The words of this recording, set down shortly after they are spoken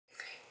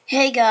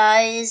Hey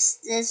guys,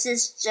 this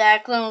is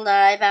Jacqueline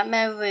live at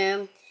my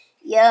room.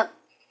 Yep,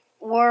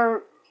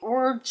 we're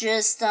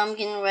just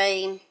getting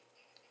ready.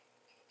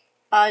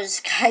 I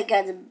just got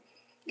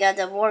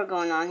the war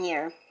going on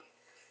here.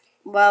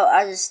 Well,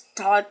 I just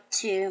talked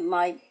to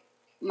my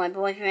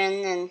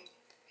boyfriend, and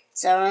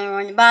so we're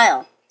in the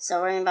Bible.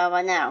 So we're in the Bible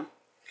right now.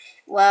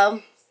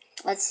 Well,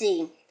 let's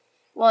see.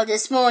 Well,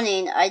 this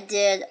morning I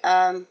dressed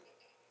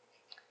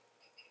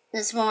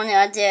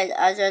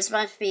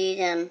my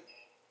feet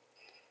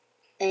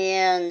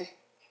and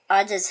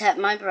I just had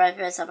my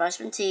breakfast. I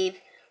brushed my teeth.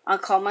 I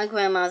called my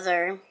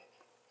grandmother,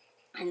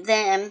 and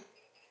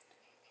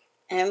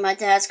my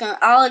dad's going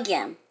out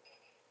again.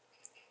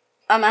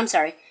 I'm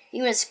sorry.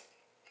 He was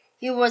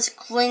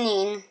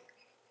cleaning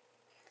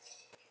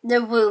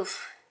the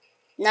roof,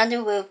 not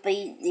the roof, but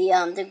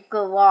the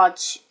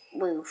garage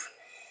roof,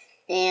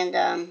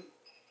 and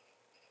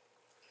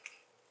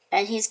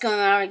he's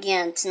going out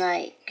again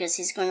tonight because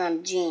he's going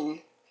on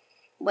Gene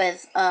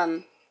with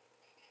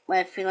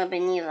Philip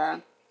and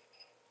Eva.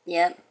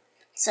 Yep.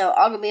 So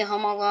I'm gonna be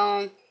home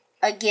alone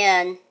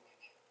again.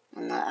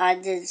 And I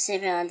did the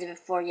same thing I did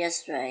before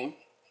yesterday.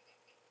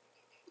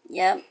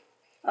 Yep.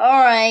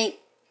 Alright.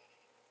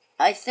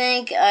 I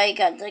think I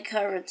got that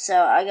covered,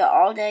 so I got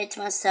all day to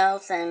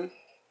myself, and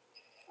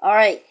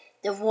alright,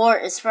 the war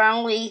is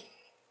finally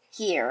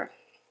here,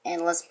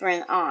 and let's bring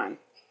it on.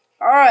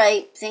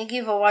 Alright, thank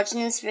you for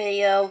watching this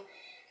video.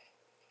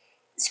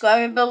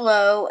 Subscribe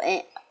below,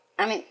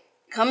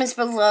 comments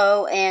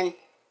below, and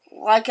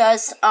like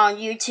us on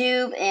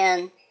YouTube,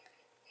 and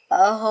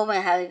I hope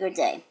and have a good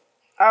day.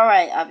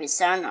 Alright, I'll be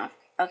signing off.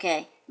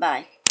 Okay,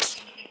 bye.